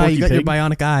zoom talking in your like eye. You got Porky your Pig?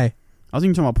 bionic eye. I was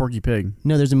even talking about Porky Pig.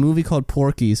 No, there's a movie called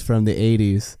Porky's from the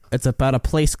 80s. It's about a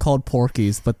place called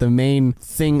Porky's, but the main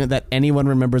thing that anyone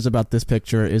remembers about this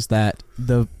picture is that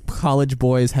the college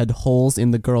boys had holes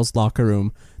in the girls' locker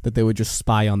room that they would just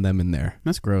spy on them in there.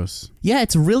 That's gross. Yeah,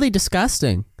 it's really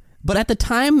disgusting. But at the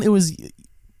time, it was...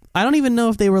 I don't even know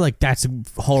if they were like, that's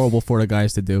horrible for the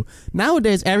guys to do.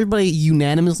 Nowadays, everybody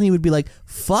unanimously would be like,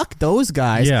 fuck those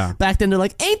guys. Yeah. Back then, they're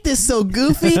like, ain't this so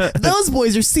goofy? Those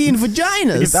boys are seeing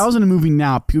vaginas. If that was in a movie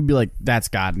now, people would be like, "That's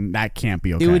God, that can't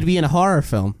be okay." It would be in a horror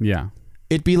film. Yeah.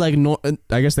 It'd be like,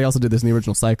 I guess they also did this in the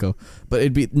original Psycho, but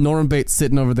it'd be Norman Bates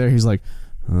sitting over there. He's like,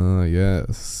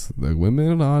 yes, the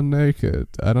women are naked.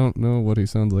 I don't know what he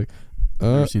sounds like.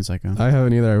 Never seen Psycho. I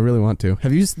haven't either. I really want to.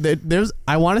 Have you?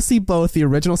 I want to see both the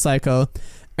original Psycho,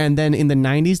 and then in the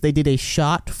 90s they did a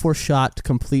shot-for-shot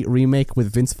complete remake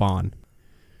with Vince Vaughn.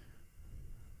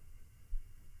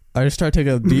 I just started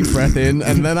taking a deep breath in,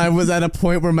 and then I was at a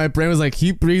point where my brain was like,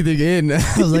 keep breathing in.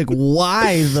 I was like,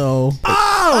 why though?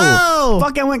 Oh!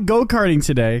 Fuck! I went go karting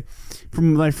today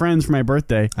from my friends for my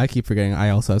birthday. I keep forgetting I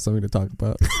also have something to talk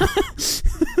about.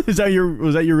 Was that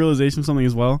your realization of something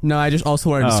as well? No, I just also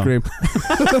wanted to scream.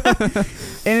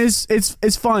 And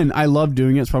it's fun. I love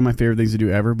doing it. It's probably my favorite things to do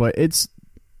ever. But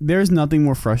there's nothing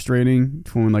more frustrating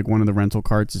when like one of the rental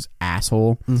carts is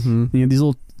asshole. Mm-hmm. You know, these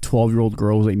little 12-year-old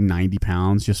girls like 90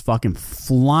 pounds just fucking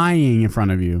flying in front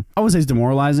of you. I wouldn't say it's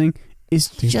demoralizing. It's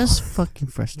just fucking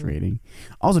frustrating.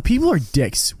 Also, people are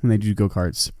dicks when they do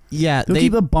go-karts. Yeah, They'll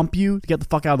keep bump you to get the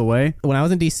fuck out of the way. When I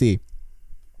was in DC,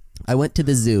 I went to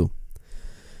the zoo.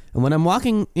 And when I'm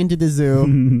walking into the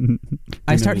zoo,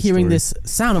 I start hearing this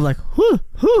sound of like, whoo,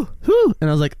 whoo, whoo. And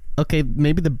I was like, okay,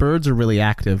 maybe the birds are really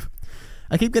active.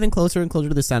 I keep getting closer and closer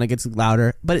to the sound. It gets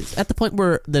louder. But it's at the point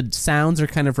where the sounds are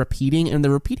kind of repeating, and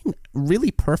they're repeating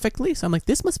really perfectly. So I'm like,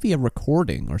 this must be a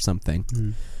recording or something.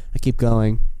 I keep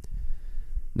going.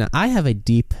 Now, I have a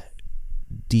deep,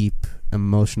 deep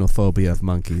emotional phobia of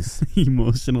monkeys.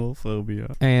 Emotional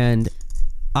phobia. And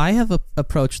I have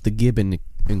approached the gibbon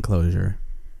enclosure,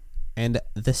 and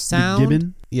the sound.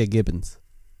 Gibbon? Yeah, gibbons.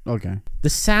 Okay. The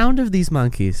sound of these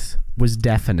monkeys was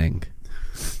deafening.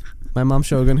 My mom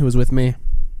Shogun, who was with me,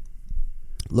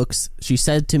 she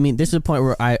said to me, this is a point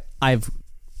where I'm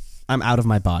out of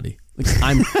my body. Like,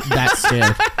 I'm that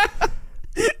scared.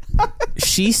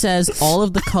 She says all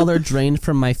of the color drained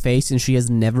from my face, and she has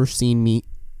never seen me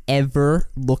ever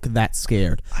look that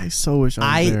scared. I so wish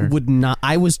I was there. would not.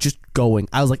 I was just going.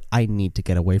 I was like, I need to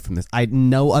get away from this.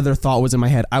 No other thought was in my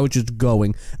head. I was just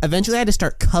going. Eventually, I had to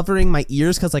start covering my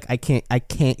ears because like I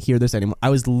can't hear this anymore. I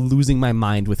was losing my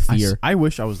mind with fear. I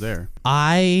wish I was there.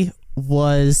 I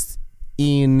was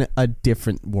in a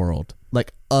different world,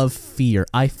 like of fear.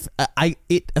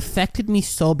 It affected me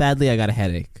so badly. I got a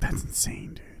headache. That's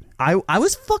insane, dude. I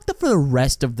was fucked up for the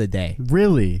rest of the day.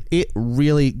 Really? It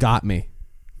really got me.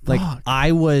 Like Fuck.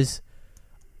 I was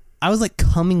like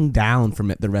coming down from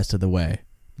it the rest of the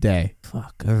day.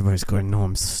 Fuck, everybody's going, no,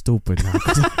 I'm stupid now.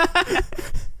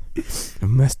 'Cause I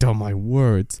messed up my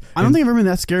words. I don't think I've ever been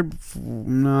that scared before.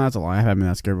 No, that's a lie. I haven't been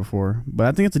that scared before. But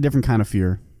I think it's a different kind of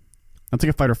fear. That's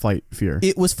like a fight or flight fear.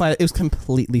 It was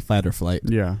completely fight or flight.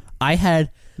 Yeah.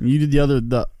 You did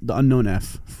the unknown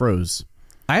F, froze.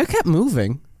 I kept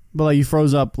moving. But like you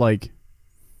froze up like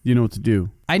you know what to do.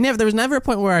 There was never a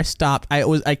point where I stopped.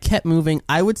 I kept moving.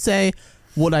 I would say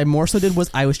what I more so did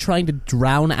was I was trying to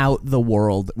drown out the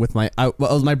world with my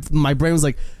brain was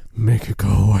like, make it go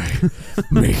away.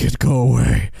 Make it go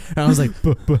away. And I was like,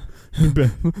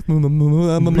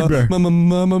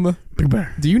 Big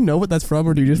Bear. do you know what that's from,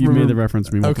 or do you just You remember? made the reference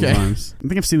to me multiple Okay. times. I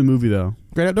think I've seen the movie though.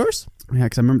 Great Outdoors? Yeah,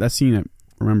 because I remember that scene.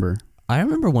 Remember. I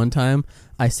remember one time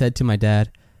I said to my dad,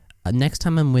 next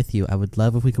time I'm with you, I would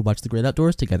love if we could watch The Great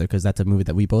Outdoors together because that's a movie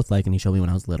that we both like, and he showed me when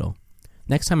I was little.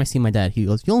 Next time I see my dad, he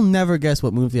goes, you'll never guess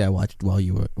what movie I watched while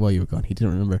you were gone. He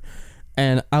didn't remember.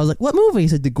 And I was like, what movie? He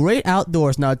said, The Great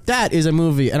Outdoors. Now that is a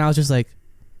movie. And I was just like,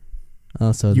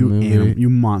 oh, so You the movie, you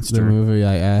the monster. movie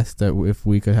I asked that if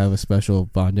we could have a special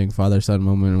bonding father-son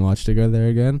moment and watch together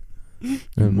again. You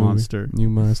monster. You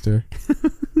monster.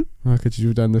 How could you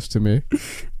have done this to me?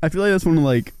 I feel like that's one of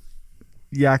like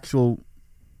the actual,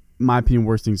 my opinion,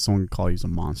 worst things someone can call you is a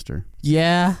monster.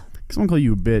 Yeah. Someone call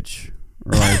you a bitch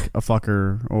or like a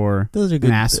fucker or Those are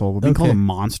good. an asshole. But being called a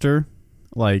monster,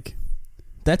 like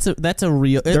That's a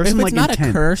real. There's If some, it's like, not intent.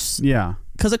 a curse, yeah.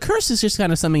 because a curse is just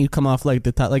kind of something you come off like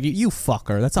the top, like you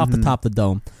fucker. That's off the top of the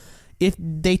dome. If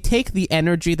they take the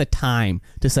energy, the time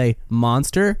to say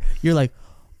monster, you're like,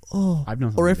 oh. I've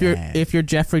known. Or if you're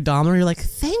Jeffrey Dahmer, you're like,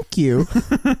 thank you.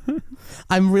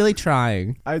 I'm really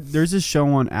trying. There's this show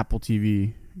on Apple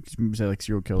TV, say like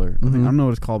serial killer. I don't know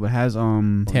what it's called, but it has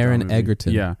Taron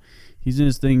Egerton. Yeah, he's in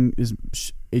his thing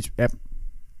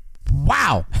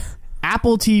wow,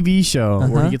 Apple TV show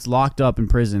where he gets locked up in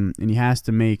prison and he has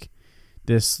to make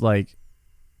this like,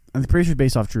 I'm pretty sure it's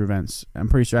based off true events. I'm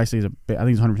pretty sure actually I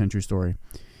think it's 100% true story.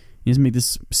 He has to make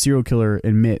this serial killer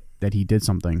admit that he did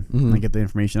something and get the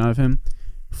information out of him.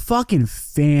 Fucking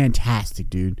fantastic,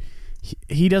 dude.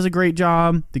 He does a great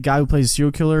job. The guy who plays the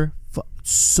serial killer,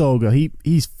 so good.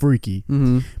 He's freaky,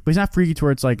 but he's not freaky to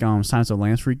where it's like Silence of the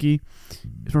Lambs freaky.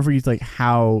 It's more freaky to like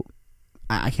how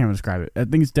I can't even describe it. I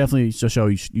think it's definitely a show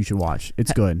you should watch.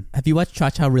 It's good. Have you watched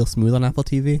Cha Cha Real Smooth on Apple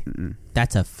TV? Mm-mm.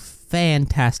 That's a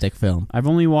fantastic film. I've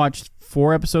only watched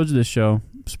 4 episodes of this show,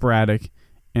 sporadic,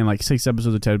 and like 6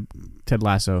 episodes of Ted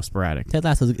Lasso, sporadic. Ted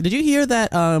Lasso. Did you hear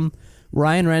that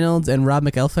Ryan Reynolds and Rob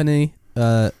McElhenney,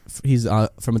 he's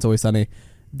from It's Always Sunny,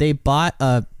 they bought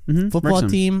a football Wrexham.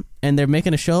 team and they're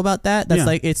making a show about that? That's Yeah.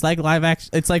 like, it's like live action.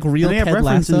 It's like real And they have Ted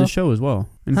reference Lasso. in the show as well.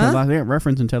 In Huh? Ted Lasso, they got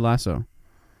reference in Ted Lasso.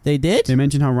 They did? They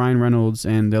mentioned how Ryan Reynolds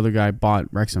and the other guy bought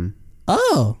Wrexham.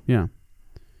 Oh. Yeah.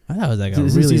 I thought it was like a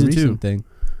This is really season recent 2. thing.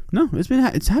 No,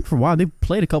 it's happened for a while. They've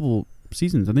played a couple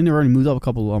seasons. I think they've already moved up a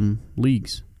couple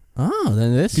leagues. Oh,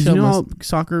 then this Did show you know must... how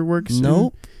soccer works?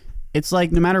 Nope. It's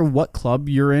like no matter what club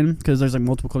you're in, because there's like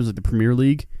multiple clubs like the Premier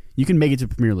League, you can make it to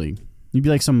Premier League. You'd be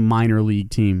like some minor league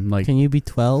team, like Can you be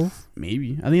 12?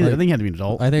 maybe. I think you have to be an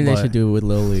adult. I think they but should do it with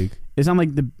Little League. It's not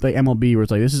like the MLB where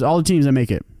it's like this is all the teams that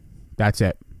make it. That's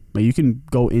it. Like you can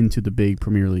go into the big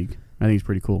Premier League. I think it's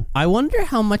pretty cool. I wonder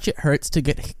how much it hurts to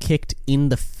get kicked in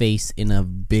the face in a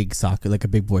big soccer, like a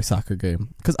big boy soccer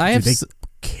game. Because I have, Dude,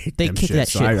 they them kick shit, that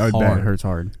so shit I bet hard. it hurts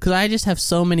hard. Because I just have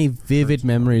so many vivid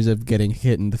memories of getting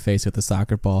hit in the face with a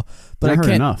soccer ball. But Not I hurt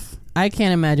can't. enough. I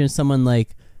can't imagine someone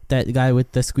like that guy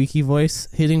with the squeaky voice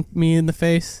hitting me in the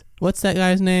face. What's that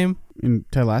guy's name? In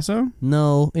Ted Lasso,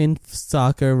 No, in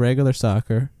soccer, regular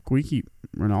soccer. Squeaky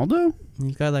Ronaldo.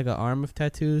 He's got like an arm of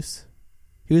tattoos.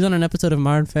 He was on an episode of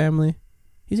Modern Family.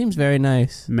 He seems very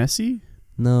nice. Messi.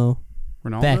 No.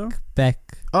 Ronaldo? Beck.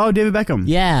 Oh, David Beckham.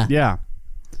 Yeah. Yeah.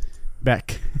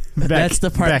 Beck. That's the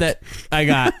part that I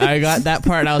got. I got that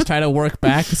part and I was trying to work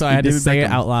back, so I had to David say it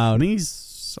Beckham. out I loud. think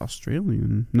he's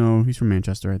Australian. No, he's from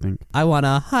Manchester, I think. I want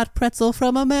a hot pretzel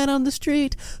from a man on the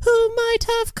street who might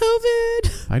have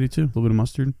COVID. I do too. A little bit of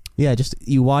mustard. Yeah, just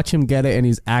you watch him get it and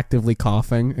he's actively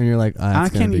coughing and you're like, I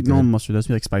can't eat normal mustard. That's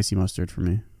be like spicy mustard for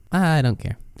me. I don't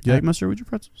care. Do you like mustard with your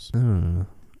pretzels? I don't know.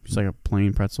 Just like a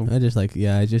plain pretzel? I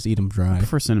just eat them I dry.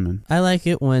 prefer cinnamon. I like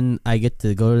it when I get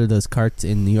to go to those carts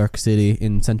in New York City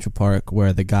in Central Park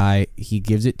where the guy, he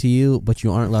gives it to you, but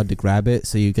you aren't allowed to grab it,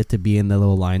 so you get to be in the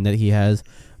little line that he has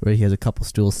where he has a couple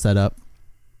stools set up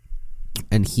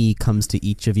and he comes to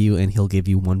each of you and he'll give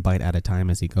you one bite at a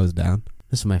time as he goes down.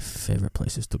 This is my favorite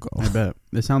places to go. I bet.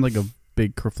 It sounds like a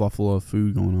big kerfluffle of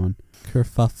food going on.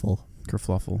 Kerfuffle.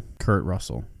 Kerfluffle. Kurt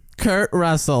Russell. Kurt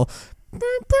Russell.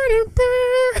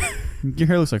 Your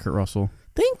hair looks like Kurt Russell.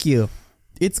 Thank you.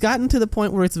 It's gotten to the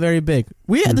point where it's very big.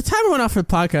 The timer went off for the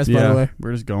podcast, by the way.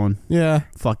 We're just going. Yeah.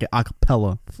 Fuck it.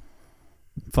 Acapella.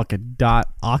 Fuck it. Dot.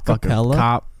 Fuck it. Acapella?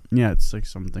 Cop. Yeah, it's like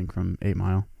something from 8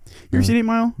 Mile. You ever seen 8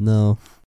 Mile? No.